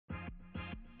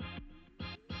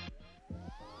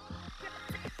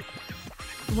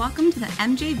Welcome to the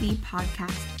MJV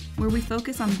podcast, where we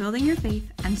focus on building your faith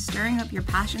and stirring up your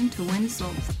passion to win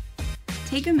souls.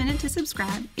 Take a minute to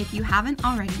subscribe if you haven't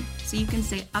already, so you can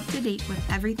stay up to date with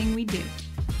everything we do.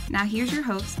 Now here's your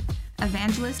host,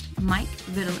 Evangelist Mike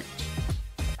Vitalich.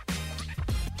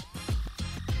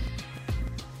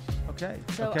 Okay.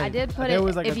 So I did put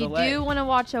it, if you do want to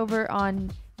watch over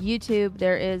on YouTube,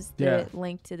 there is the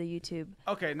link to the YouTube.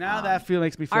 Okay, now that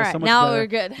makes me feel all right, so much now better. we're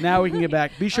good. Now we can get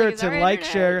back. Be sure to like, internet?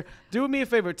 share. Do me a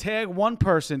favor. Tag one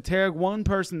person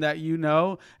that you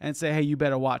know and say, hey, you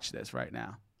better watch this right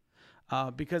now.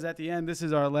 Because at the end, this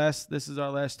is our last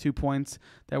 2 points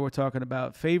that we're talking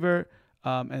about: favor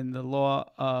and the law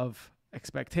of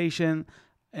expectation.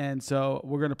 And so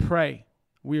we're going to pray.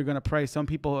 We are going to pray. Some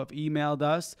people have emailed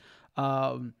us.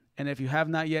 And if you have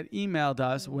not yet emailed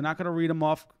us, we're not going to read them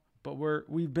off, but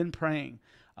we've been praying.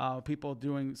 People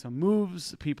doing some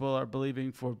moves. People are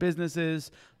believing for businesses,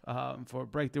 for a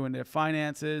breakthrough in their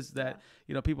finances. That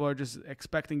people are just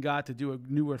expecting God to do a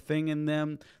newer thing in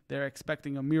them. They're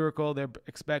expecting a miracle.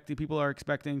 People are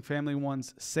expecting family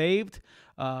ones saved,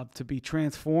 to be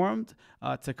transformed,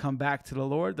 to come back to the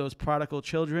Lord. Those prodigal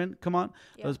children, come on.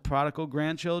 Yeah. Those prodigal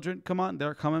grandchildren, come on.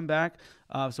 They're coming back.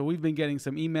 So we've been getting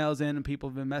some emails in, and people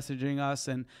have been messaging us,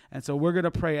 and so we're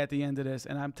gonna pray at the end of this.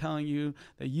 And I'm telling you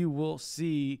that you will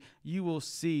see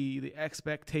the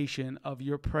expectation of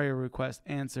your prayer request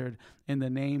answered in the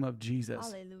name of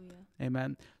Jesus. Hallelujah.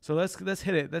 Amen. So let's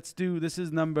hit it. This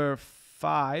is number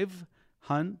 5.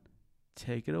 Hun,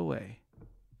 take it away.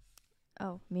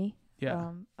 Oh, me?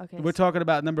 Yeah. Okay. We're talking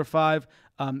about number 5.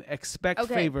 Expect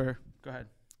favor. Go ahead.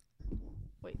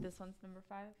 Wait, this one's number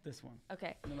 5? This one.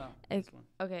 Okay. No, this one.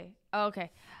 Okay. Oh,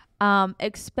 okay.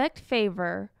 Expect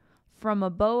favor from a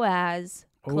Boaz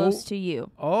close to you.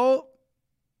 Oh.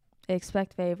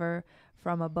 Expect favor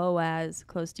from a Boaz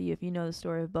close to you. If you know the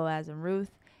story of Boaz and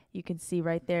Ruth, you can see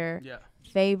right there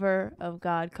favor of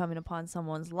God coming upon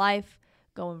someone's life,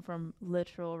 going from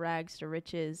literal rags to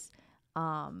riches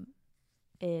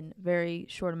in very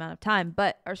short amount of time.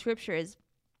 But our scripture is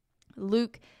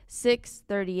Luke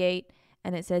 6:38.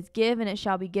 And it says, give, and it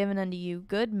shall be given unto you,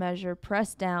 good measure,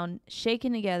 pressed down,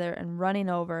 shaken together, and running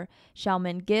over, shall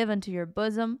men give unto your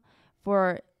bosom.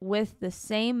 For with the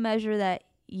same measure that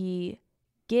ye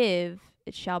give,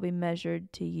 it shall be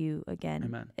measured to you again.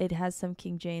 Amen. It has some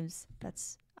King James.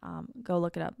 That's go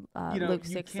look it up. Luke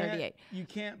 6:38. You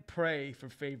can't pray for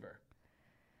favor.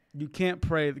 You can't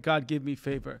pray that God give me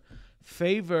favor.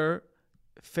 Favor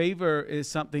is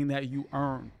something that you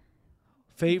earn.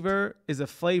 Favor is a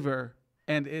flavor.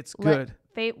 And it's good.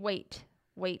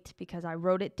 Wait, because I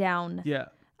wrote it down. Yeah.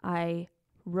 I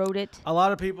wrote it down. A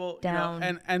lot of people,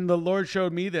 and the Lord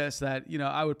showed me this, that,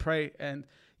 I would pray. And,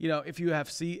 if you have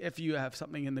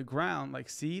something in the ground like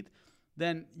seed,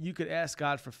 then you could ask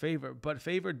God for favor. But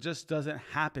favor just doesn't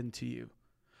happen to you.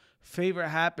 Favor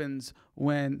happens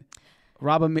when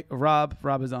Rob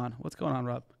is on. What's going on,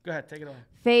 Rob? Go ahead, take it away.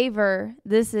 Favor,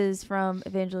 this is from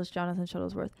Evangelist Jonathan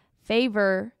Shuttlesworth.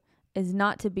 Favor is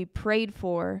not to be prayed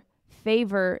for.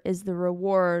 Favor is the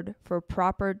reward for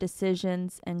proper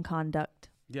decisions and conduct.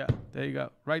 Yeah, there you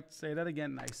go. Right, say that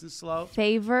again, nice and slow.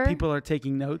 Favor. People are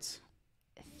taking notes.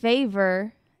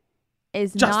 Favor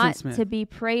is not to be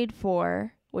prayed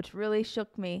for, which really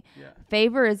shook me. Yeah.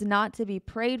 Favor is not to be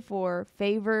prayed for.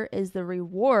 Favor is the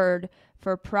reward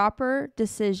for proper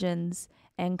decisions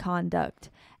and conduct.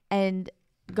 And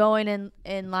going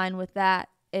in line with that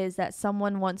is that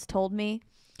someone once told me,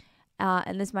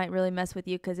 and this might really mess with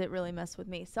you because it really messed with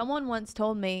me. Someone once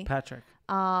told me... Patrick.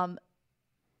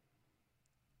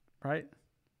 Right?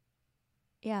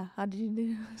 Yeah. How did you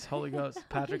do? It's Holy Ghost.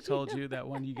 Patrick told you that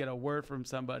when you get a word from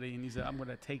somebody and you say, I'm going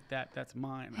to take that, that's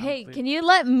mine. Hey, can you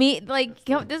let me... this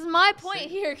is my point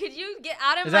here. Could you get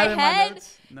out of my head?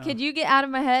 No. Could you get out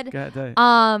of my head? Go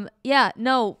ahead. Yeah,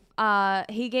 no.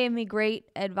 He gave me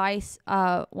great advice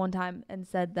one time and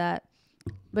said that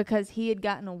because he had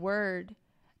gotten a word...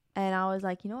 And I was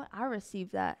like, you know what? I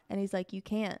received that. And he's like, you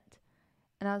can't.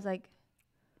 And I was like,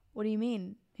 what do you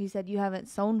mean? He said, you haven't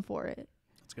sown for it.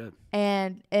 That's good.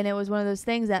 And it was one of those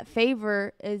things that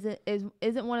favor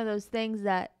isn't one of those things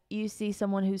that you see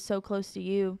someone who's so close to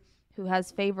you who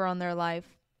has favor on their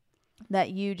life that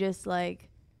you just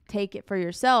take it for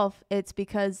yourself. It's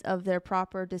because of their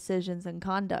proper decisions and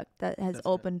conduct that has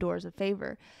opened doors of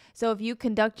favor. So if you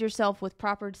conduct yourself with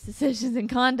proper decisions and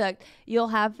conduct, you'll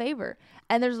have favor.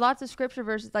 And there's lots of scripture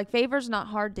verses, favor's not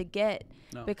hard to get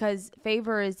because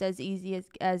favor is as easy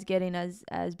as getting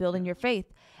as building your faith.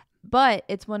 But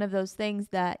it's one of those things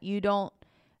that you don't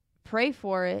pray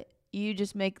for it. You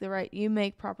just make you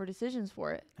make proper decisions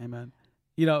for it. Amen.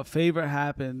 Favor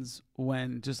happens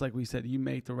when, just like we said, you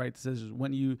make the right decisions,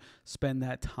 when you spend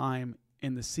that time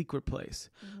in the secret place.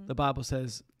 Mm-hmm. The Bible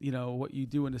says, what you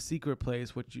do in the secret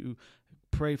place, what you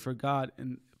pray for God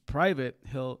in private,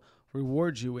 he'll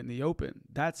reward you in the open.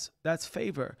 That's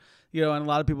favor. And a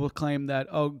lot of people claim that,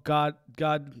 God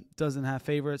doesn't have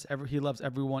favorites. He loves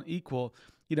everyone equal.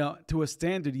 To a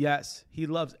standard, yes, he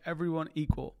loves everyone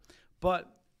equal.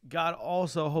 But God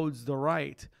also holds the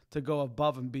right to go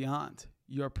above and beyond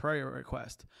your prayer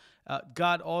request.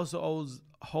 God also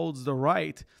holds the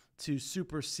right to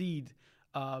supersede.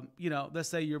 Let's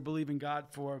say you're believing God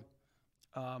for,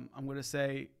 I'm going to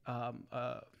say,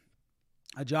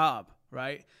 a job,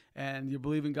 right? And you're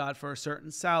believing God for a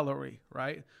certain salary,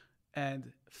 right?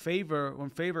 And when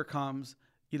favor comes,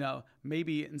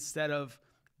 maybe instead of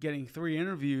getting 3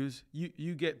 interviews,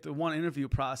 you get the 1 interview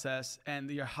process and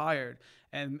you're hired.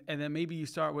 And then maybe you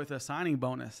start with a signing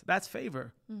bonus. That's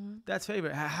favor. Mm-hmm. That's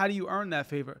favor. How do you earn that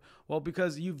favor? Well,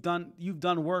 because you've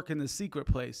done work in the secret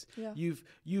place. Yeah.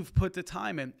 You've put the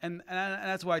time in, and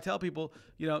that's why I tell people,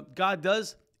 God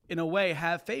does in a way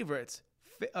have favorites.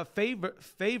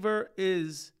 Favor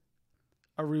is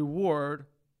a reward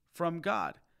from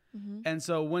God. Mm-hmm. And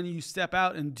so when you step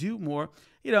out and do more,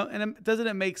 and doesn't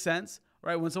it make sense,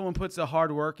 right? When someone puts the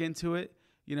hard work into it,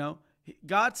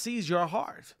 God sees your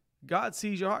heart. God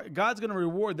sees your heart. God's going to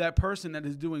reward that person that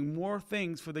is doing more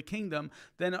things for the kingdom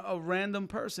than a random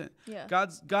person. Yeah.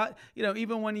 God,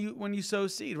 even when you sow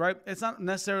seed, right? It's not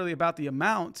necessarily about the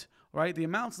amount, right? The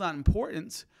amount's not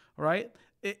important, right?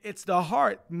 It's the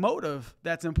heart motive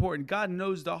that's important. God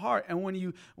knows the heart. And when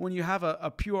you have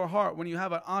a pure heart, when you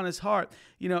have an honest heart,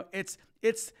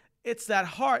 it's that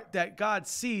heart that God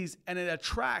sees and it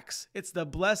attracts. It's the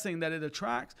blessing that it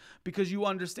attracts because you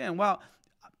understand, wow,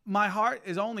 my heart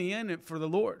is only in it for the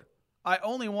Lord. I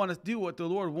only want to do what the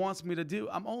Lord wants me to do.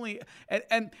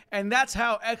 And that's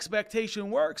how expectation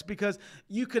works, because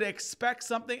you could expect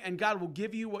something and God will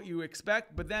give you what you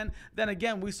expect. But then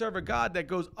again, we serve a God that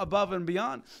goes above and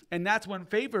beyond. And that's when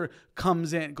favor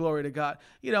comes in. Glory to God.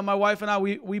 My wife and I,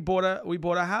 we bought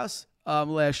a house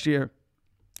last year.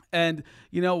 And,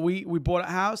 we bought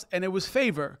a house and it was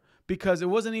favor because it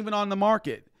wasn't even on the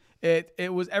market.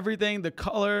 It was everything, the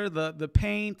color, the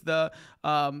paint, the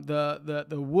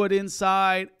wood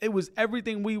inside. It was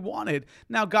everything we wanted.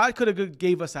 Now, God could have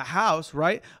gave us a house,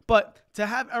 right? But to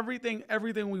have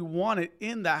everything we wanted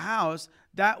in the house,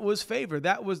 that was favor.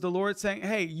 That was the Lord saying,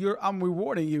 hey, I'm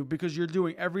rewarding you because you're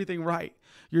doing everything right.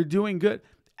 You're doing good.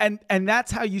 And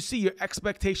that's how you see your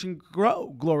expectation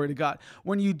grow. Glory to God.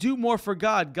 When you do more for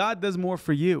God, God does more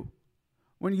for you.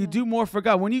 When you do more for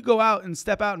God, when you go out and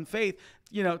step out in faith,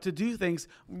 to do things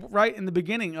right in the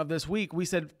beginning of this week, we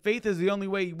said faith is the only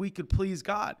way we could please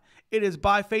God. It is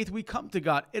by faith we come to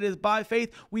God. It is by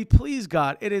faith we please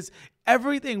God. It is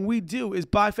everything we do is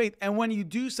by faith. And when you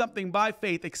do something by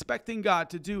faith, expecting God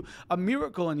to do a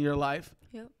miracle in your life,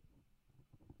 yep,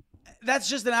 that's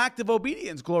just an act of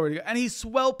obedience. Glory to God. And he's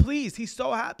well pleased. He's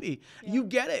so happy. Yep. You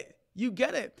get it. You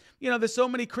get it. There's so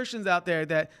many Christians out there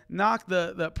that knock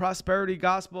the prosperity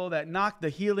gospel, that knock the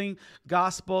healing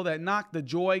gospel, that knock the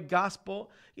joy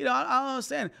gospel. I don't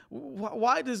understand.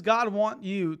 Why does God want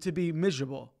you to be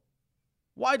miserable?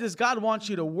 Why does God want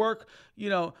you to work,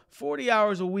 40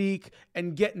 hours a week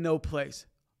and get no place?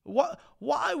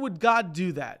 Why would God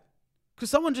do that? Because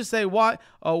someone just say, why?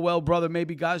 Oh, well, brother,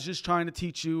 maybe God's just trying to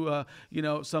teach you,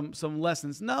 some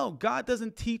lessons. No, God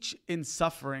doesn't teach in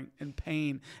suffering and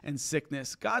pain and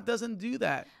sickness. God doesn't do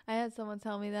that. I had someone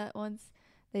tell me that once.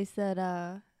 They said,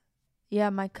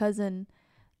 my cousin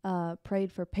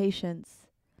prayed for patience.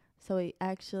 So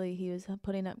he was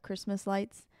putting up Christmas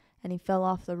lights and he fell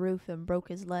off the roof and broke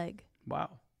his leg.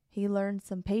 Wow. He learned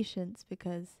some patience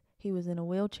because he was in a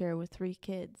wheelchair with 3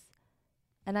 kids.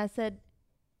 And I said,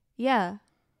 yeah.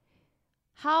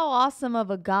 How awesome of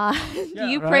a God.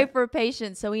 You pray for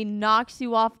patience, so he knocks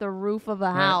you off the roof of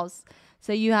a house.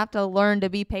 So you have to learn to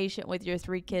be patient with your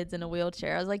 3 kids in a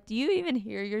wheelchair. I was like, do you even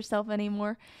hear yourself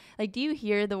anymore? Like, do you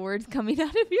hear the words coming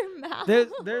out of your mouth?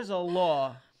 There's a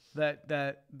law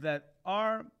that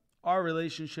our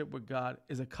relationship with God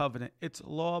is a covenant. It's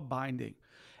law binding.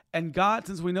 And God,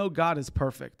 since we know God is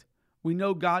perfect, we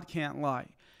know God can't lie.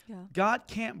 Yeah. God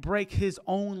can't break his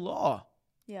own law.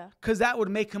 Yeah. Because that would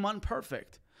make him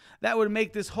unperfect. That would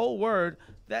make this whole word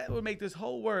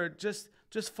just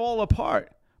fall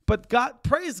apart. But God,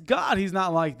 praise God, he's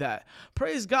not like that.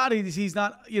 Praise God, he's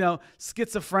not,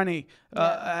 schizophrenic.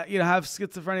 Have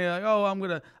schizophrenia. Like, oh, I'm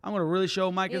gonna really show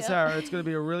Mike and Sarah. It's gonna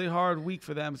be a really hard week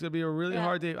for them. It's gonna be a really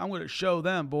hard day. I'm gonna show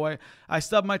them, boy. I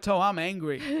stubbed my toe. I'm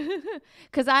angry.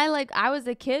 Cause I was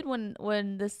a kid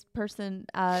when this person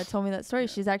told me that story.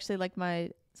 She's actually like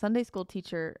my Sunday school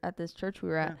teacher at this church we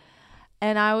were at.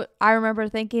 And I remember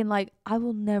thinking, like, I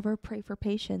will never pray for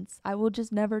patience. I will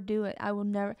just never do it. I will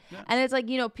never. Yeah. And it's like,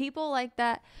 people like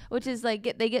that, which is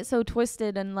like, they get so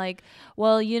twisted and like,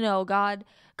 well, God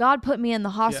put me in the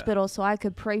hospital so I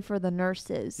could pray for the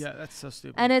nurses. Yeah, that's so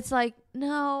stupid. And it's like,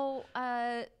 no.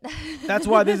 That's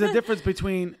why there's a difference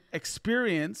between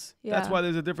experience. Yeah. That's why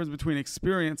there's a difference between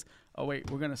experience. Oh,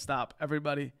 wait, we're going to stop.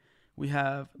 Everybody, we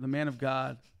have the man of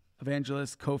God,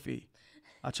 Evangelist Kofi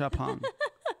Achapong.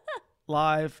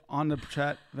 Live on the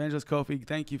chat. Evangelist Kofi,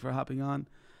 thank you for hopping on.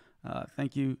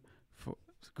 Thank you for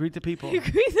greet the people.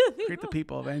 Greet the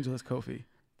people, Evangelist Kofi.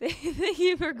 Thank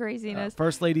you for gracing us.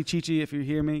 First Lady Chichi, if you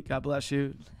hear me, God bless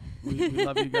you. We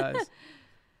love you guys.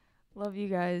 Love you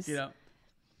guys.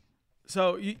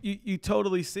 So you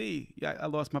totally see. Yeah, I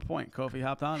lost my point. Kofi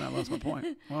hopped on. I lost my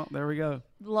point. Well, there we go.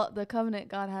 The covenant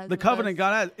God has. The covenant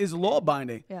God has is law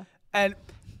binding. Yeah. And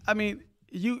I mean,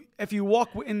 if you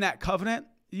walk in that covenant,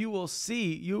 you will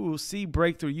see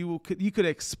breakthrough. You could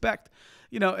expect,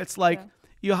 it's like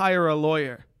you hire a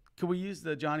lawyer. Can we use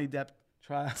the Johnny Depp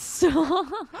trial?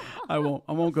 I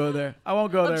won't go there. I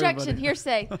won't go there. Objection,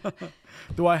 hearsay.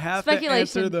 Do I have to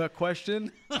answer the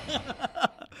question?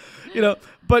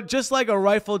 But just like a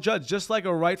rightful judge, just like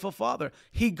a rightful father,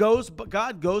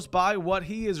 God goes by what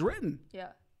he has written. Yeah.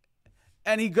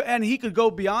 And he could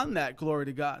go beyond that. Glory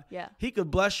to God. Yeah. He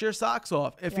could bless your socks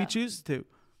off if he chooses to.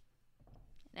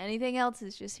 Anything else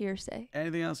is just hearsay.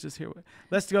 Anything else, just hearsay.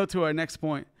 Let's go to our next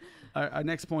point. Our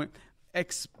next point.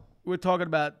 We're talking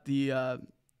about the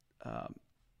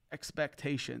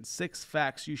expectation. 6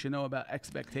 facts you should know about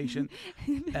expectation.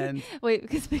 And wait,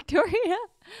 because Victoria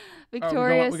we got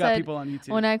said, people on YouTube.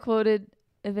 When I quoted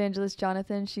Evangelist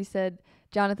Jonathan, she said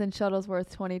Jonathan Shuttlesworth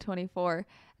 2024.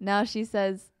 Now she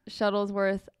says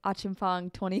Shuttlesworth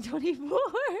Achimpong 2024.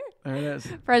 There it is.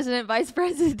 President, Vice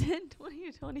President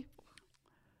 2024.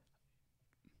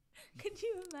 Could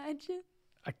you imagine?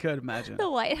 I could imagine. The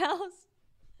White House.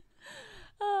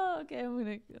 Oh, okay. I'm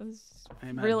going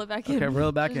to reel it back in. Okay, reel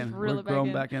it back in. We're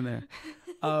going back in there.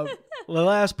 The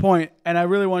last point, and I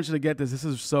really want you to get this. This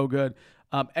is so good.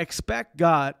 Expect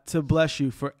God to bless you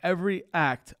for every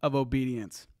act of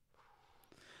obedience.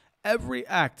 Every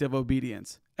act of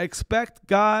obedience. Expect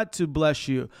God to bless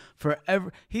you for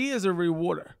every. He is a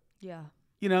rewarder. Yeah.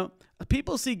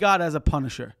 People see God as a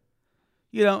punisher.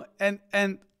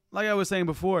 And like I was saying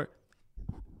before,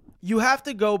 you have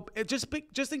to go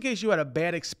just in case you had a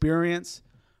bad experience,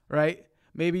 right?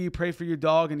 Maybe you pray for your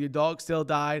dog and your dog still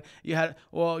died. The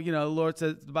Lord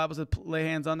says, the Bible says, lay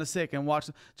hands on the sick and watch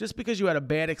them. Just because you had a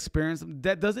bad experience,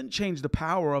 that doesn't change the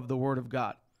power of the Word of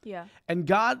God. Yeah. And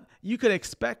God, you could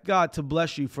expect God to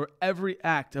bless you for every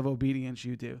act of obedience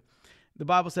you do. The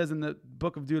Bible says in the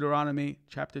book of Deuteronomy,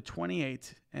 chapter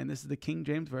 28, and this is the King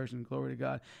James Version, glory to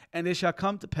God, and it shall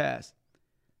come to pass,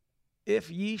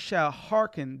 if ye shall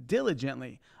hearken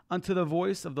diligently unto the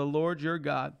voice of the Lord your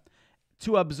God,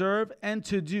 to observe and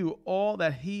to do all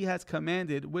that he has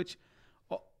commanded, which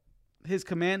his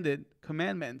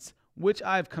commandments, which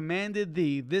I have commanded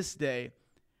thee this day,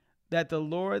 that the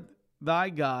Lord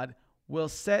thy God will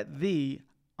set thee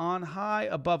on high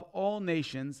above all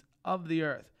nations of the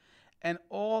earth, and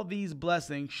all these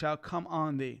blessings shall come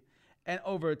on thee and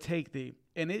overtake thee,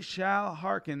 and it shall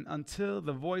hearken unto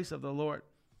the voice of the Lord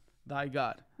thy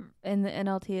God. In the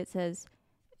NLT it says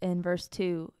in verse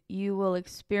 2, you will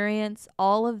experience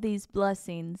all of these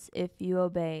blessings if you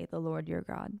obey the Lord your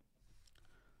God.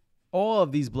 All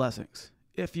of these blessings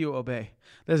if you obey.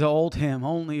 There's an old hymn,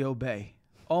 only obey.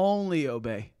 Only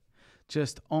obey.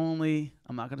 Just only,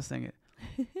 I'm not going to sing it,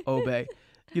 obey.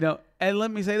 And let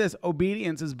me say this,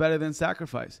 obedience is better than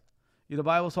sacrifice. The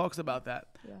Bible talks about that.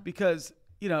 Yeah. Because,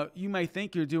 you may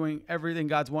think you're doing everything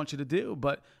God wants you to do,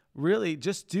 but really,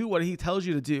 just do what he tells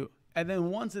you to do. And then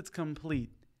once it's complete,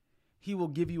 he will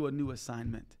give you a new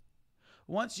assignment.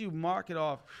 Once you mark it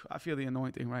off, I feel the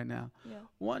anointing right now. Yeah.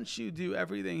 Once you do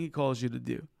everything he calls you to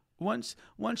do, once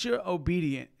you're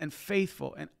obedient and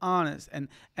faithful and honest and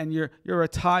you're a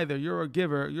tither, you're a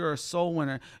giver, you're a soul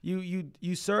winner,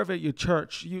 you serve at your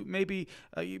church, maybe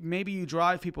you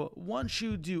drive people. Once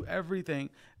you do everything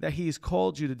that he's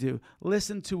called you to do,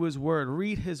 listen to his word,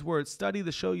 read his word, study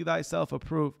to show you thyself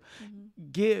approved,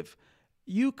 give,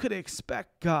 you could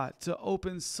expect God to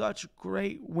open such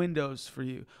great windows for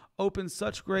you, Open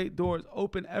such great doors.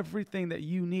 Open everything that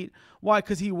you need. Why?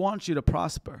 Because he wants you to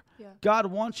prosper. Yeah. God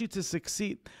wants you to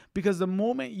succeed, because the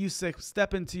moment you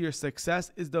step into your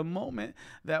success is the moment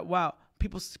that, wow,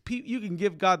 you can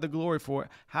give God the glory for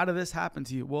it. How did this happen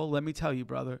to you? Well, let me tell you,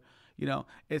 brother.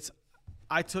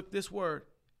 I took this word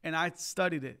and I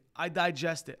studied it. I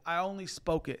digested it. I only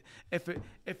spoke it.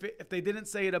 If they didn't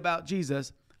say it about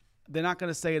Jesus, they're not going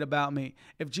to say it about me.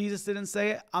 If Jesus didn't say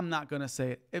it, I'm not going to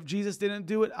say it. If Jesus didn't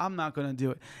do it, I'm not going to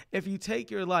do it. If you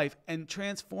take your life and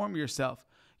transform yourself,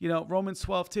 Romans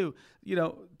 12:2,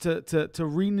 to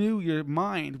renew your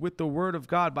mind with the word of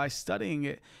God by studying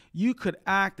it, you could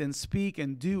act and speak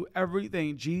and do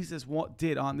everything Jesus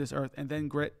did on this earth, and then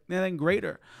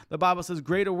greater. The Bible says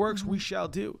greater works we shall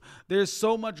do. There's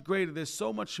so much greater. There's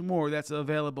so much more that's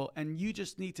available, and you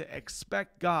just need to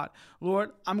expect God.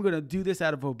 Lord, I'm going to do this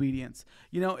out of obedience.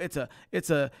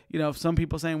 Some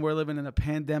people saying we're living in a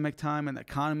pandemic time and the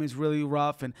economy is really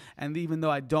rough, and even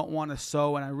though I don't want to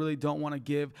sow and I really don't want to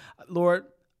give, Lord,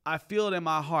 I feel it in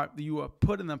my heart that you are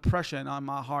putting the pressure on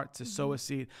my heart to sow a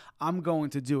seed. I'm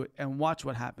going to do it, and watch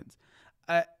what happens.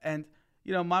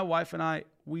 My wife and I,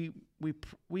 we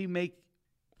make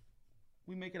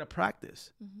it a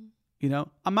practice.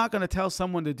 I'm not going to tell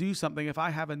someone to do something if I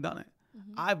haven't done it.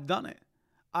 I've done it.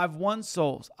 I've won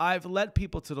souls. I've led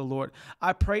people to the Lord.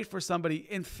 I prayed for somebody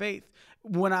in faith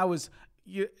when I was.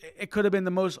 It could have been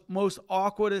the most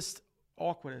awkwardest.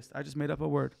 I just made up a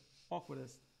word.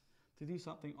 Awkwardest. To do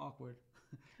something awkward.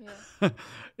 Yeah.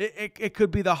 it could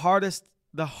be the hardest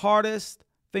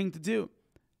thing to do,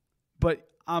 but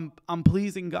I'm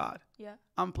pleasing God. Yeah.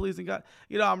 I'm pleasing God.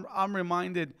 I'm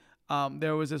reminded.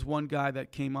 There was this one guy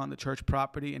that came on the church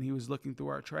property, and he was looking through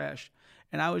our trash,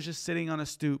 and I was just sitting on a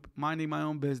stoop, minding my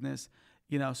own business,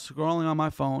 scrolling on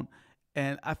my phone,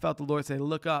 and I felt the Lord say,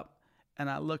 "Look up," and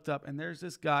I looked up, and there's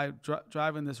this guy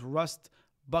driving this rust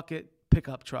bucket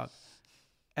pickup truck.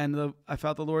 And I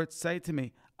felt the Lord say to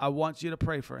me, "I want you to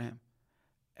pray for him."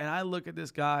 And I look at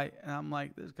this guy, and I'm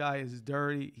like, this guy is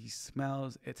dirty. He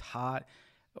smells. It's hot.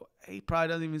 He probably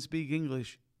doesn't even speak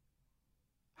English.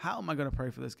 How am I going to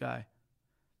pray for this guy?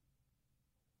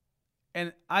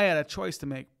 And I had a choice to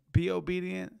make: be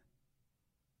obedient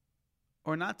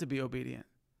or not to be obedient.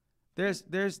 That's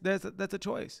a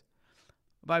choice.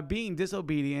 By being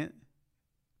disobedient,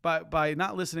 by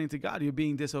not listening to God, you're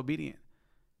being disobedient.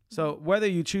 So whether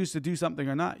you choose to do something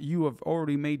or not, you have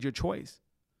already made your choice.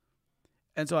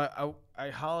 And so I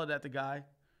hollered at the guy,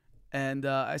 and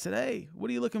I said, "Hey, what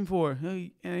are you looking for?"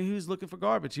 And he was looking for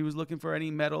garbage. He was looking for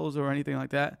any metals or anything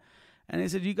like that. And he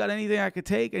said, "You got anything I could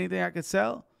take, anything I could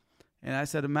sell?" And I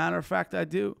said, "A matter of fact, I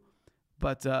do.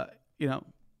 But,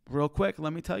 real quick,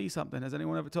 let me tell you something. Has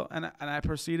anyone ever told?" And I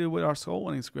proceeded with our soul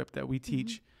winning script that we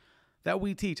teach.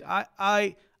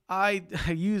 I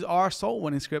use our soul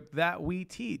winning script that we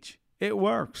teach. It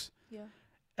works. Yeah.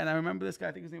 And I remember this guy,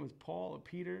 I think his name was Paul or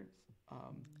Peter.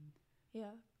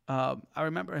 I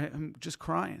remember him just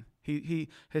crying.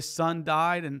 His son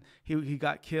died, and he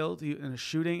got killed in a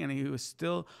shooting, and he was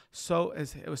still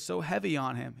it was so heavy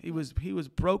on him. He was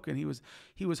broken.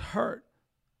 He was hurt.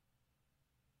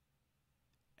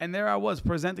 And there I was,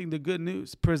 presenting the good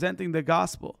news, presenting the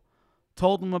gospel,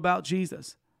 told him about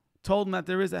Jesus. Told him that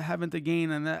there is a heaven to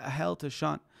gain and a hell to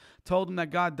shun. Told him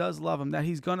that God does love him, that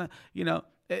he's going to,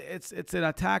 it's an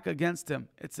attack against him.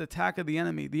 It's an attack of the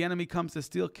enemy. The enemy comes to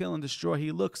steal, kill, and destroy.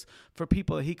 He looks for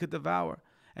people that he could devour.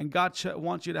 And God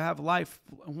wants you to have life,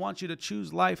 wants you to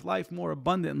choose life more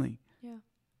abundantly. Yeah.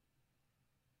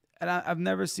 And I've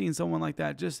never seen someone like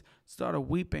that just started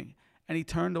weeping. And he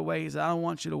turned away. He said, "I don't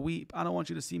want you to weep. I don't want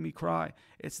you to see me cry.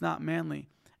 It's not manly."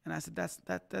 And I said,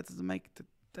 that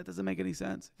doesn't make any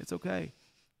sense. It's okay.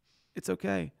 It's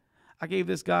okay. I gave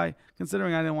this guy,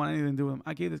 considering I didn't want anything to do with him,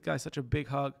 I gave this guy such a big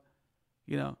hug,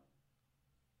 and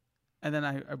then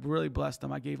I really blessed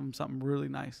him. I gave him something really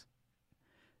nice,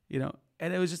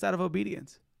 and it was just out of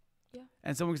obedience. Yeah.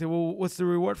 And someone can say, "Well, what's the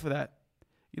reward for that?"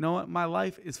 You know what? My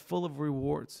life is full of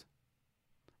rewards.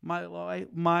 My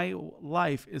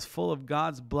life is full of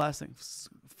God's blessings,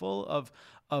 full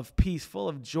of peace, full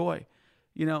of joy.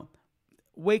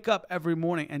 Wake up every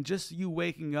morning, and just you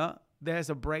waking up, there's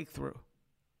a breakthrough.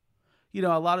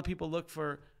 A lot of people look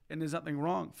for, and there's nothing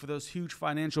wrong for those huge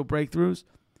financial breakthroughs,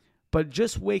 but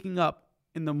just waking up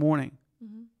in the morning,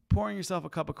 pouring yourself a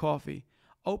cup of coffee,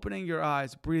 opening your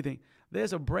eyes, breathing,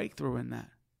 there's a breakthrough in that.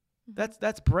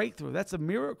 That's breakthrough. That's a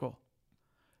miracle.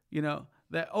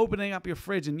 That opening up your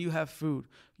fridge and you have food,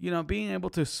 being able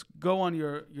to go on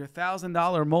your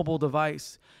 $1,000 mobile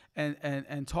device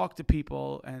and talk to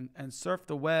people and surf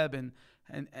the web and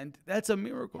And that's a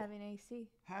miracle. Having AC.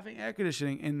 Having air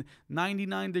conditioning in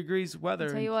 99 degrees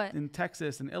weather in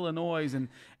Texas and Illinois and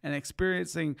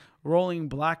experiencing rolling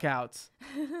blackouts.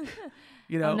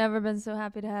 You know, I've never been so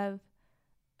happy to have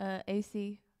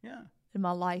AC in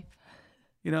my life.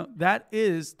 You know, that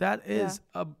is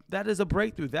a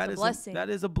breakthrough. That is a blessing. That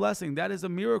is a blessing. That is a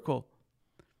miracle.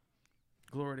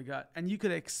 Glory to God. And you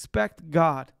could expect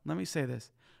God. Let me say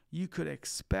this. You could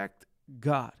expect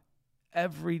God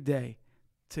every day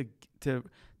to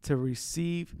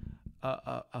receive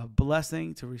a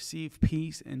blessing, to receive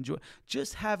peace and joy.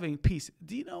 Just having peace.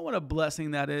 Do you know what a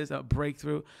blessing that is? A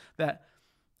breakthrough that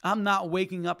I'm not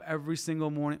waking up every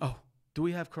single morning. Oh, do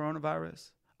we have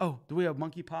coronavirus? Oh, do we have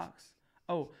monkeypox?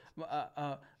 Oh,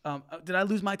 did I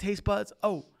lose my taste buds?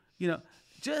 Oh, you know,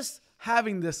 just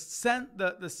having the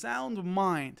sound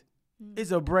mind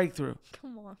is a breakthrough.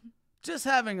 Come on. Just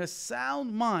having a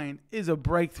sound mind is a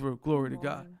breakthrough. Glory to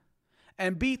God.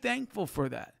 And be thankful for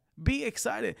that. Be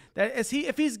excited that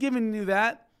if he's giving you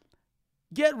that,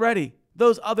 get ready.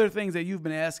 Those other things that you've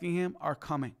been asking him are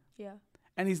coming. Yeah.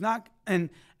 And he's not. And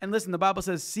listen, the Bible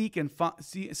says, seek and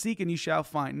you shall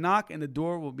find. Knock and the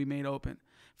door will be made open.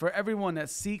 For everyone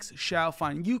that seeks shall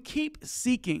find. You keep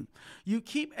seeking. You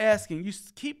keep asking. You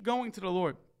keep going to the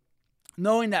Lord,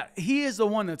 knowing that he is the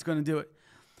one that's going to do it.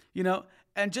 You know,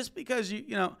 and just because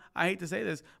you know, I hate to say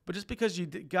this, but just because you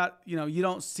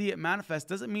don't see it manifest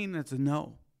doesn't mean it's a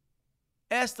no.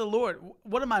 Ask the Lord,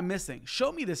 what am I missing?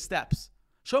 Show me the steps.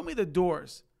 Show me the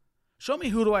doors. Show me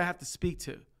who do I have to speak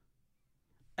to.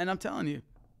 And I'm telling you,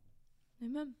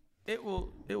 amen. It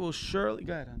will surely.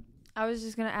 Go ahead, hon. I was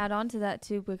just going to add on to that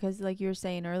too, because like you were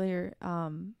saying earlier,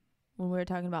 when we were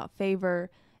talking about favor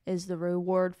is the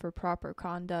reward for proper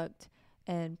conduct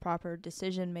and proper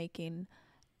decision making.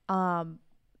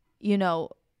 You know,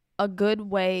 a good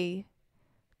way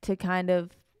to kind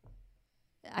of,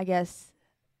 I guess,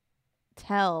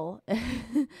 tell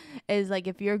is like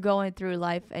if you're going through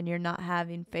life and you're not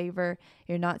having favor,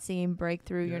 you're not seeing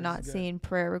breakthrough, you're not seeing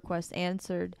prayer requests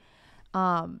answered.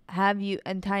 Have you,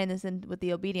 and tying this in with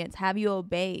the obedience, have you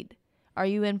obeyed? Are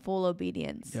you in full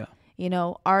obedience? Yeah. You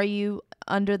know, are you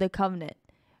under the covenant?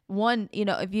 One, you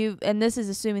know, if you, and this is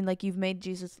assuming like you've made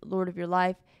Jesus Lord of your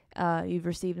life, you've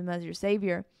received him as your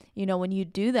savior. You know, when you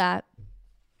do that,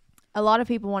 a lot of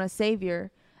people want a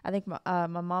savior. I think my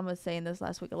mom was saying this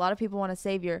last week. A lot of people want a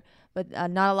savior, but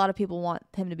not a lot of people want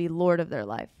him to be Lord of their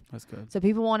life. That's good. So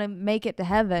people want to make it to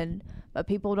heaven, but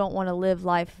people don't want to live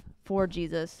life for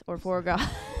Jesus or for God.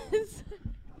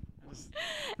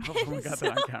 Hopefully we got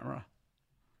that on camera.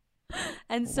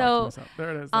 And so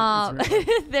there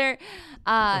it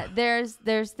is.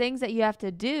 There's things that you have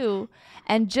to do,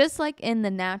 and just like in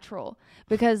the natural,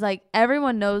 because like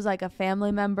everyone knows like a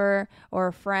family member or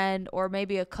a friend or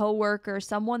maybe a coworker,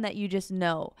 someone that you just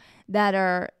know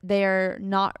that they are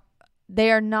not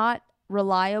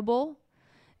reliable.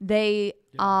 They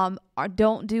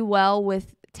don't do well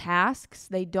with tasks.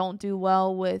 They don't do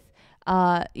well with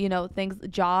things,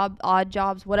 odd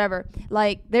jobs, whatever.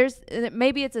 Like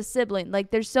maybe it's a sibling.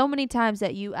 Like there's so many times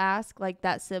that you ask like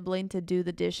that sibling to do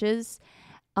the dishes,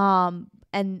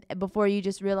 and before you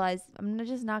just realize I'm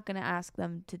just not going to ask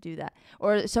them to do that.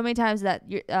 Or so many times that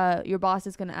your boss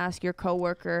is going to ask your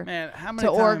coworker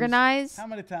organize. How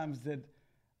many times did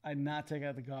I not take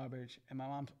out the garbage, and my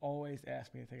mom's always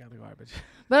asked me to take out the garbage?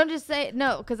 But I'm just saying,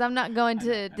 no, because I'm not going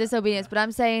to disobedience, but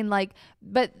I'm saying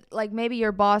but maybe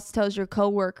your boss tells your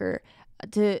coworker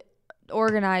to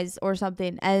organize or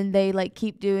something, and they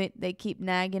keep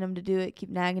nagging them to do it,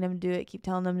 keep telling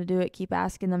them to do it, keep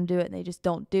asking them to do it, and they just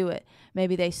don't do it.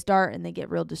 Maybe they start and they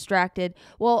get real distracted.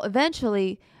 Well,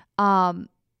 eventually,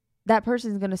 that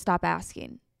person's going to stop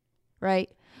asking,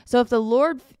 right? So if the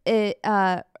Lord,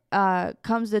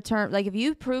 comes to term, like if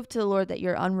you prove to the Lord that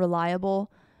you're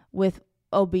unreliable with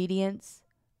obedience,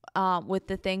 with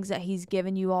the things that he's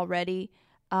given you already,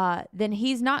 then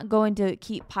he's not going to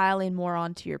keep piling more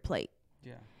onto your plate.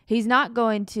 Yeah. He's not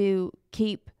going to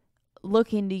keep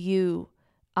looking to you,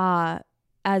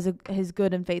 as his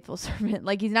good and faithful servant.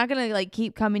 Like he's not going to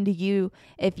keep coming to you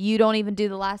if you don't even do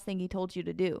the last thing he told you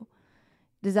to do.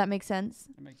 Does that make sense?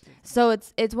 It makes sense. So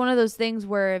it's one of those things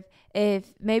where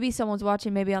if maybe someone's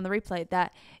watching, maybe on the replay,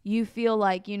 that you feel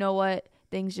like, you know what,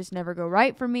 things just never go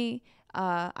right for me.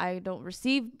 I don't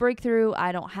receive breakthrough.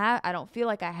 I don't feel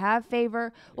like I have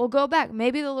favor. Well, go back.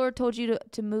 Maybe the Lord told you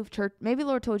to move church. Maybe the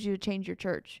Lord told you to change your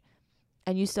church,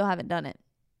 and you still haven't done it.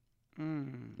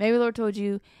 Maybe the Lord told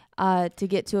you to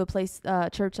get to a place,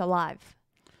 church alive.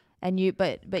 And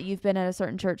but you've been at a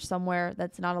certain church somewhere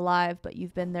that's not alive, but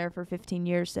you've been there for 15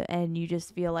 years, and you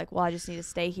just feel like, well, I just need to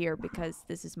stay here because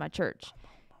this is my church,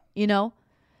 you know?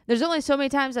 There's only so many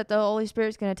times that the Holy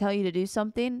Spirit's going to tell you to do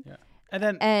something. Yeah.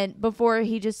 And before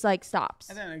he just like stops.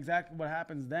 And then exactly what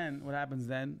happens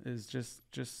then is just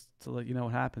to let you know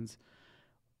what happens.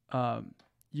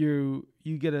 You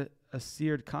get a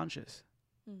seared conscience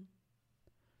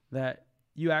that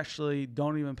you actually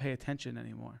don't even pay attention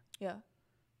anymore. Yeah.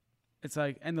 It's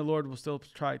like, and the Lord will still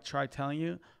try telling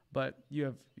you, but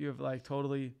you have like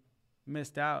totally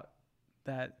missed out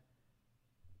that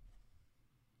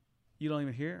you don't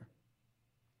even hear.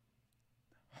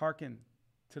 Hearken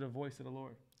to the voice of the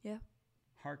Lord. Yeah.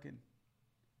 Hearken.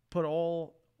 Put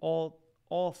all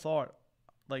thought,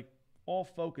 like all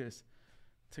focus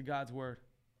to God's word.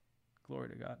 Glory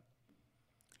to God.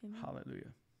 Amen.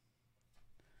 Hallelujah.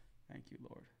 Thank you,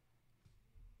 Lord.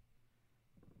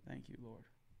 Thank you, Lord.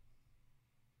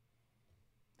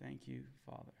 Thank you,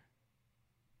 Father.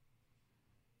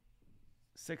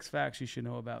 6 facts you should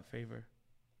know about favor,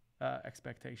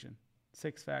 expectation.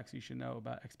 6 facts you should know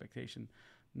about expectation.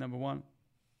 Number 1,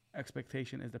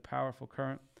 expectation is the powerful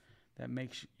current that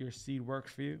makes your seed work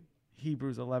for you.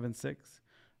 Hebrews 11:6.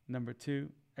 Number 2,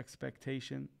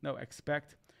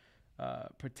 expect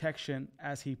protection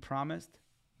as he promised.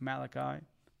 Malachi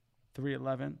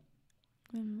 3:11.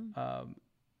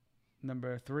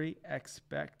 Number 3,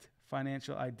 expect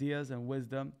financial ideas and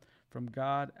wisdom from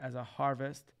God as a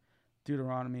harvest.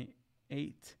 Deuteronomy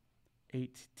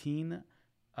 8:18.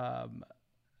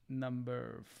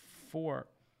 Number 4,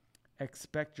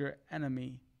 expect your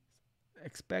enemies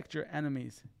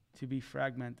to be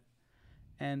fragmented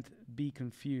and be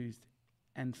confused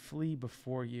and flee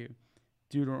before you.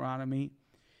 Deuteronomy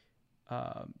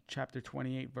chapter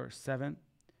 28 verse 7.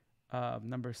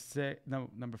 Number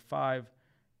 5,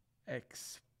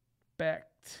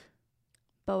 expect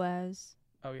Boaz.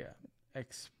 Oh yeah,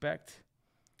 expect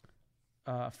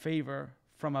favor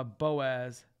from a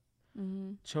Boaz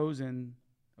chosen.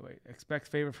 Expect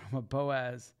favor from a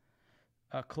Boaz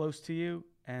close to you.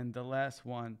 And the last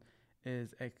one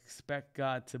is expect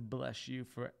God to bless you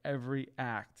for every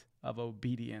act of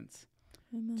obedience.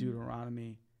 Amen.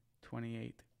 Deuteronomy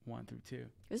 28:1-2.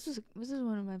 This is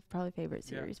one of my probably favorite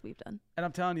series we've done. And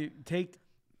I'm telling you, take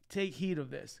heed of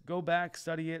this. Go back,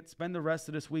 study it. Spend the rest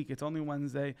of this week. It's only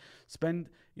Wednesday. Spend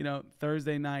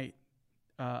Thursday night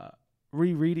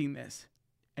rereading this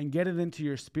and get it into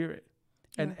your spirit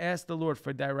and ask the Lord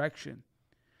for direction.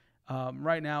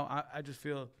 Right now, I just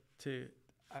feel to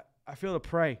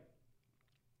pray.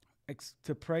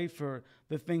 To pray for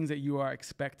the things that you are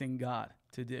expecting God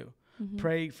to do. Mm-hmm.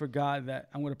 Pray for God that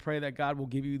I'm going to pray that God will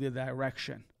give you the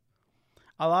direction.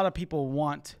 A lot of people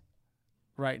want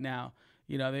right now,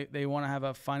 they want to have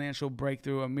a financial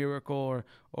breakthrough, a miracle,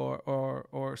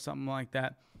 or something like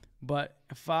that. But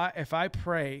if I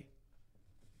pray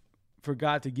for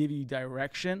God to give you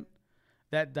direction,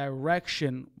 that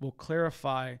direction will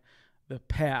clarify the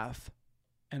path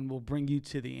and will bring you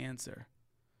to the answer.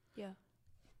 Yeah.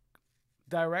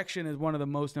 Direction is one of the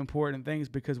most important things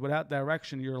because without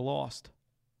direction, you're lost.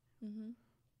 Mm-hmm.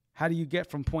 How do you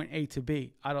get from point A to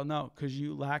B? I don't know, because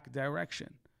you lack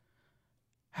direction.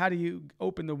 How do you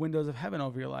open the windows of heaven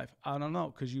over your life? I don't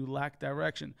know, because you lack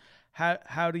direction.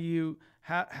 How do you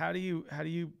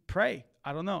pray?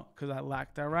 I don't know, because I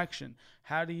lack direction.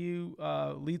 How do you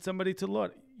lead somebody to the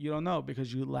Lord? You don't know,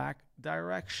 because you lack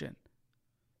direction.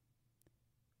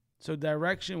 So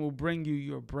direction will bring you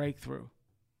your breakthrough.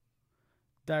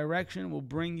 Direction will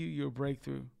bring you your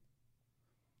breakthrough.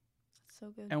 That's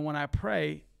so good. And when I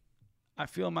pray, I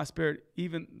feel in my spirit,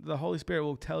 even the Holy Spirit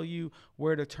will tell you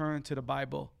where to turn to the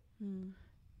Bible.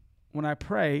 When I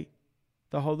pray,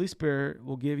 the Holy Spirit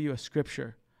will give you a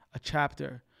scripture, a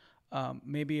chapter.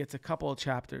 Maybe it's a couple of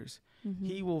chapters.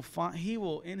 Mm-hmm. He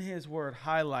will in His Word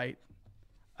highlight.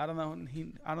 I don't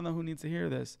know who needs to hear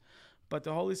this, but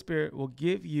the Holy Spirit will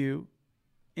give you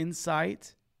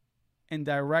insight and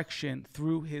direction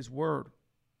through His Word.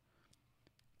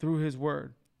 Through His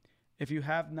Word. If you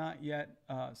have not yet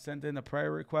sent in a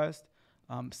prayer request,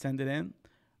 send it in.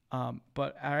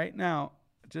 But right now,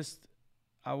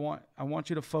 I want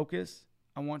you to focus.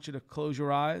 I want you to close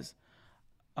your eyes.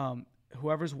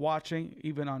 Whoever's watching,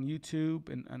 even on YouTube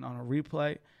and on a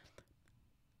replay,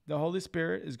 the Holy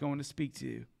Spirit is going to speak to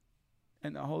you.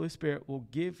 And the Holy Spirit will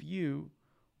give you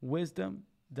wisdom,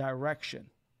 direction.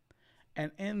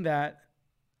 And in that,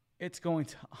 it's going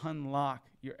to unlock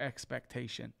your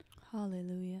expectation.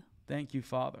 Hallelujah. Thank you,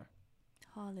 Father.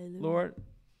 Hallelujah. Lord,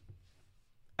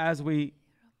 as we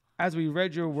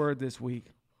read your word this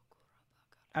week,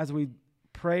 as we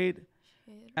prayed,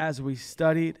 as we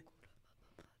studied,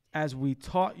 as we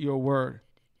taught your word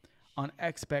on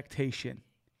expectation,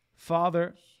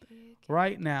 Father,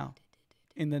 right now,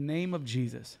 In the name of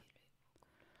Jesus,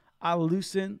 I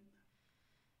loosen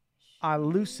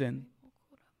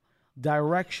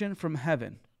direction from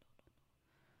heaven.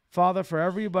 Father, for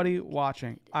everybody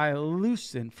watching, I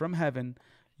loosen from heaven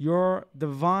your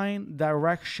divine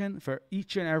direction for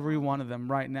each and every one of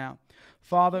them right now.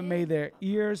 Father, may their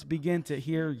ears begin to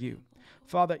hear you.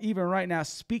 Father, even right now,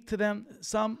 speak to them.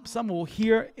 Some will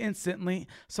hear instantly.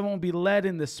 Some will be led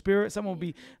in the Spirit. Some will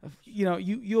be,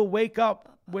 you'll wake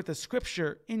up with a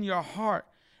scripture in your heart,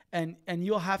 and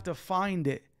you'll have to find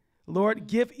it. Lord,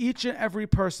 give each and every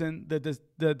person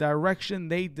the direction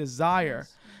they desire,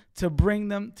 to bring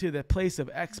them to the place of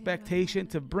expectation,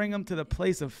 to bring them to the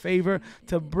place of favor,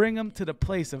 to bring them to the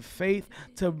place of faith,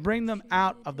 to bring them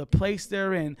out of the place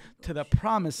they're in to the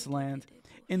promised land,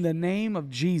 in the name of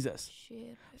Jesus.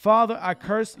 Father, I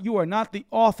curse, you are not the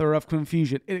author of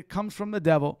confusion. It comes from the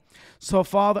devil. So,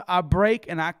 Father, I break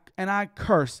and I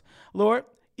curse. Lord,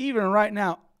 even right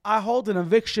now, I hold an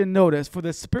eviction notice for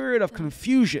the spirit of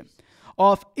confusion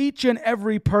off each and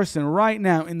every person right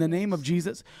now in the name of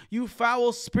Jesus. You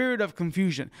foul spirit of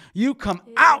confusion, you come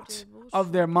out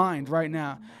of their mind right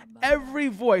now. Every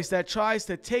voice that tries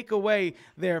to take away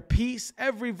their peace,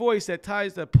 every voice that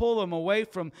tries to pull them away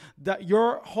from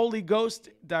your Holy Ghost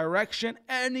direction,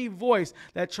 any voice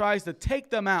that tries to take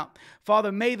them out,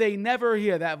 Father, may they never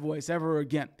hear that voice ever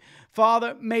again.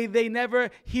 Father, may they never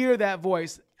hear that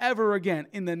voice ever again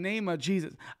in the name of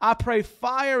Jesus. I pray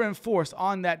fire and force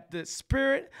on the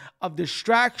spirit of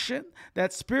distraction,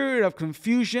 that spirit of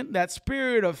confusion, that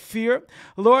spirit of fear.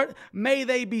 Lord, may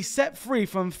they be set free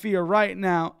from fear right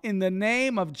now in the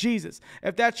name of Jesus.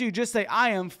 If that's you, just say, I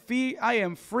am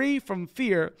free from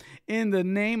fear in the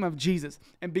name of Jesus,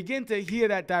 and begin to hear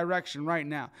that direction right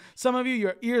now. Some of you,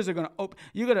 your ears are going to open.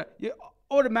 You're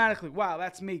automatically, wow,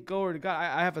 that's me. Glory to God.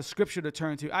 I have a scripture to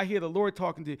turn to. I hear the Lord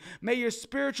talking to you. May your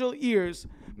spiritual ears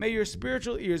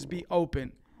be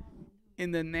open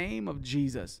in the name of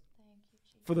Jesus,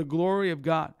 for the glory of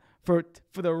God, for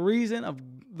the reason of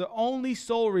the only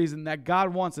sole reason that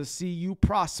God wants to see you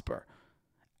prosper,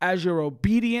 as you're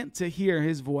obedient to hear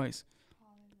his voice.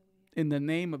 In the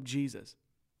name of Jesus.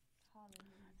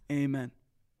 Amen.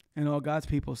 And all God's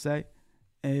people say,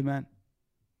 amen.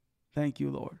 Thank you,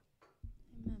 Lord.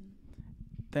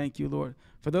 Thank you, Lord.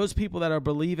 For those people that are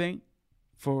believing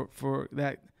for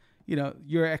that,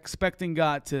 you're expecting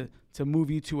God to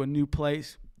move you to a new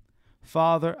place.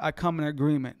 Father, I come in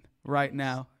agreement right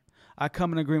now. I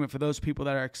come in agreement for those people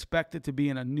that are expected to be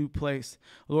in a new place.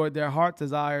 Lord, their heart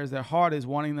desires, their heart is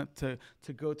wanting them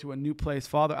to go to a new place.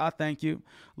 Father, I thank you,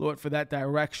 Lord, for that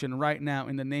direction right now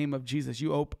in the name of Jesus.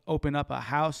 You open up a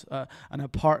house, an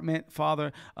apartment,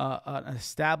 Father, an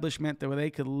establishment where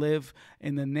they could live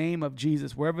in the name of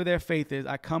Jesus. Wherever their faith is,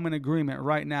 I come in agreement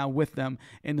right now with them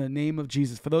in the name of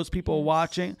Jesus. For those people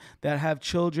watching that have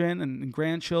children and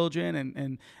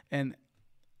grandchildren and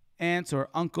aunts or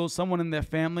uncles, someone in their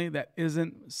family that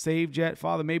isn't saved yet,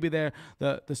 Father, maybe they're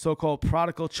the so-called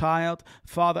prodigal child.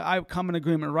 Father, I come in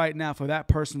agreement right now for that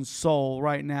person's soul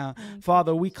right now.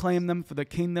 Father, we claim them for the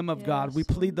kingdom of God. We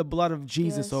plead the blood of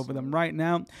Jesus over them right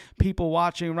now. People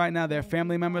watching right now, their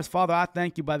family members, Father, I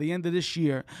thank you by the end of this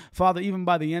year, Father, even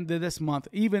by the end of this month,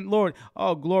 even, Lord,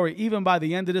 oh glory, even by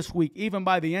the end of this week, even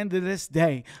by the end of this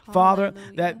day, Father,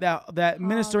 that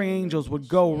ministering angels would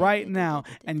go right now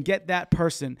and get that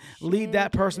person, lead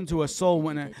that person to a soul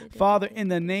winner. Father, in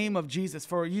the name of Jesus,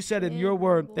 for you said in your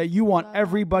word that you want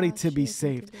everybody to be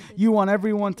saved. You want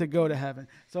everyone to go to heaven.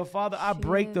 So, Father, I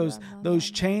break those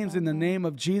chains in the name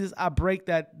of Jesus. I break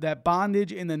that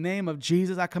bondage in the name of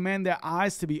Jesus. I command their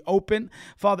eyes to be open.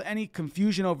 Father, any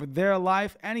confusion over their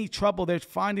life, any trouble they're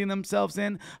finding themselves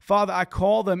in, Father, I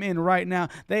call them in right now.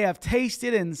 They have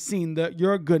tasted and seen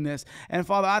your goodness. And,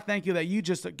 Father, I thank you that you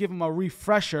just give them a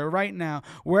refresher right now,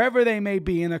 wherever they may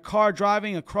be, in a car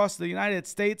driving across the United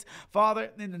States,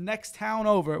 Father, in the next town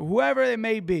over, whoever it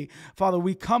may be, Father,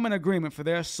 we come in agreement for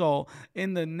their soul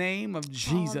in the name of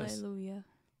Jesus. Hallelujah.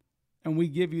 And we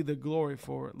give you the glory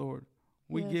for it, Lord.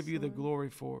 We give you the glory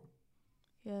for it.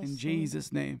 Yes, in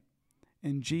Jesus' name.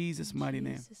 In Jesus' mighty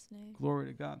name. Glory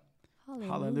to God.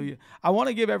 Hallelujah. I want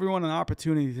to give everyone an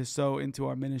opportunity to sow into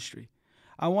our ministry.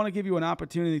 I want to give you an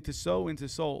opportunity to sow into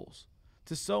souls,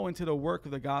 to sow into the work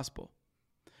of the gospel.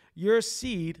 Your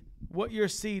seed, what your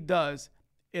seed does,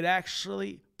 it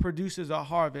actually produces a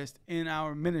harvest in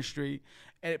our ministry.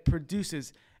 It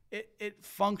produces, it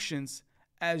functions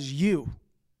as you.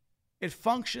 It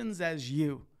functions as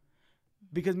you.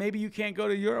 Because maybe you can't go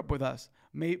to Europe with us.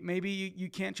 Maybe you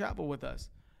can't travel with us,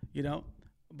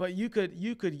 But you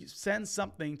could send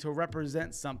something to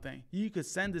represent something. You could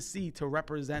send a seed to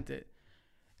represent it.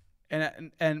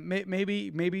 And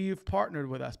maybe you've partnered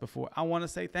with us before. I want to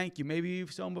say thank you. Maybe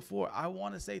you've sown before. I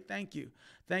want to say thank you.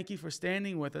 Thank you for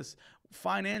standing with us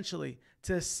financially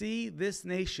to see this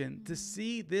nation, to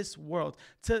see this world.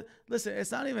 To listen,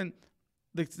 it's not even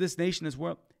this nation, this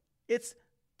world. It's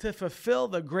to fulfill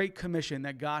the great commission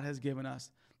that God has given us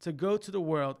to go to the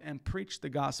world and preach the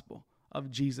gospel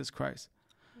of Jesus Christ.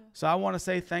 Yeah. So I want to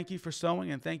say thank you for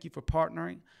sowing and thank you for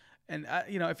partnering. And,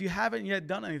 if you haven't yet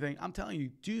done anything, I'm telling you,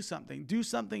 do something. Do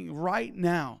something right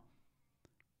now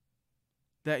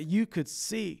that you could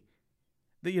see.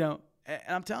 That, and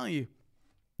I'm telling you,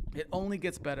 it only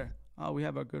gets better. We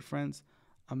have our good friends,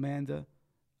 Amanda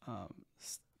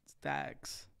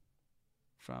Staggs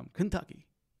from Kentucky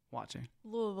watching.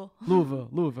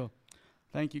 Louisville.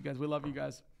 Thank you, guys. We love you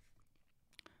guys.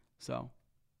 So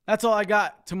that's all I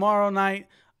got. Tomorrow night,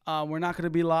 we're not going to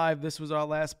be live. This was our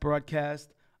last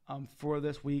broadcast for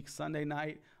this week. Sunday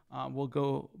night,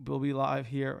 we'll be live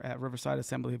here at Riverside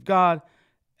Assembly of God,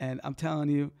 and I'm telling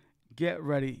you, get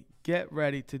ready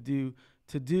to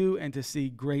do and to see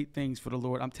great things for the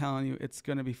Lord. I'm telling you, it's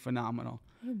going to be phenomenal.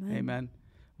 Amen.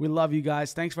 We love you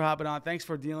guys. Thanks for hopping on. Thanks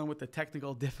for dealing with the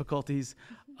technical difficulties.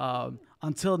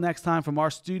 Until next time, from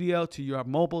our studio to your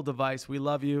mobile device, we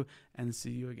love you and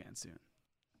see you again soon.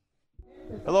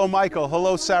 Hello, Michael.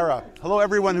 Hello, Sarah. Hello,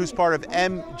 everyone who's part of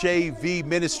MJV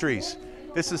Ministries.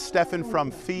 This is Stefan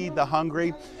from Feed the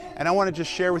Hungry, and I want to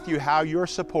just share with you how your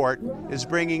support is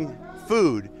bringing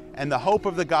food and the hope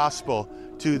of the gospel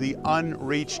to the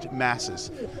unreached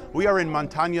masses. We are in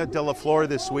Montaña de la Flor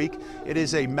this week. It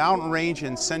is a mountain range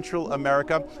in Central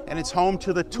America, and it's home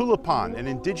to the Tulupan, an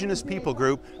indigenous people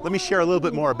group. Let me share a little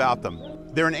bit more about them.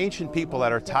 They're an ancient people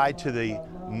that are tied to the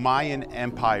Mayan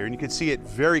Empire, and you can see it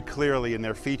very clearly in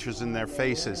their features and their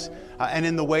faces and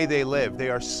in the way they live. They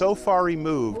are so far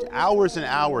removed, hours and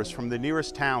hours from the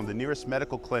nearest town, the nearest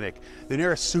medical clinic, the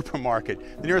nearest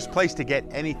supermarket, the nearest place to get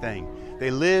anything. They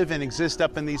live and exist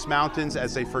up in these mountains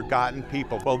as a forgotten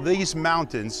people. Well, these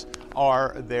mountains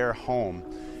are their home.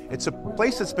 It's a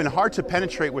place that's been hard to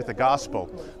penetrate with the gospel,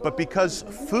 but because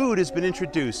food has been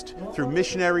introduced through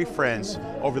missionary friends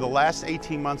over the last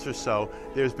 18 months or so,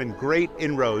 there's been great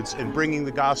inroads in bringing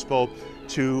the gospel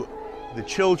to the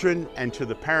children and to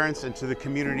the parents and to the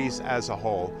communities as a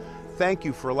whole. Thank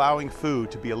you for allowing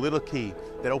food to be a little key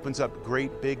that opens up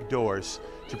great big doors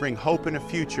to bring hope and a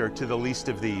future to the least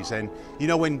of these. And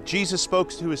when Jesus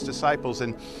spoke to his disciples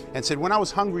and said, "When I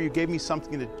was hungry, you gave me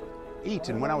something to eat,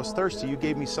 and when I was thirsty, you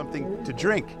gave me something to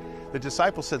drink," the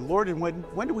disciples said, "Lord, and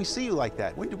when did we see you like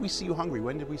that? When did we see you hungry?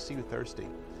 When did we see you thirsty?"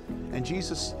 And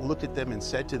Jesus looked at them and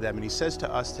said to them, and he says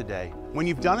to us today, when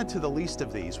you've done it to the least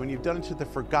of these, when you've done it to the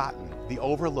forgotten, the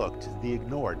overlooked, the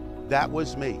ignored, that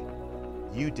was me.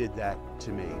 You did that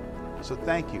to me. So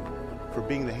thank you for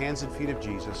being the hands and feet of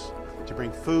Jesus, to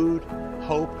bring food,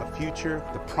 hope, a future,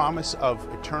 the promise of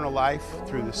eternal life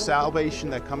through the salvation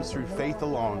that comes through faith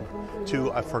alone to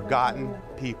a forgotten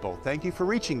people. Thank you for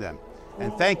reaching them.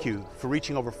 And thank you for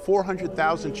reaching over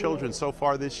 400,000 children so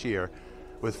far this year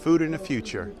with food and a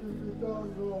future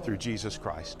through Jesus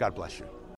Christ. God bless you.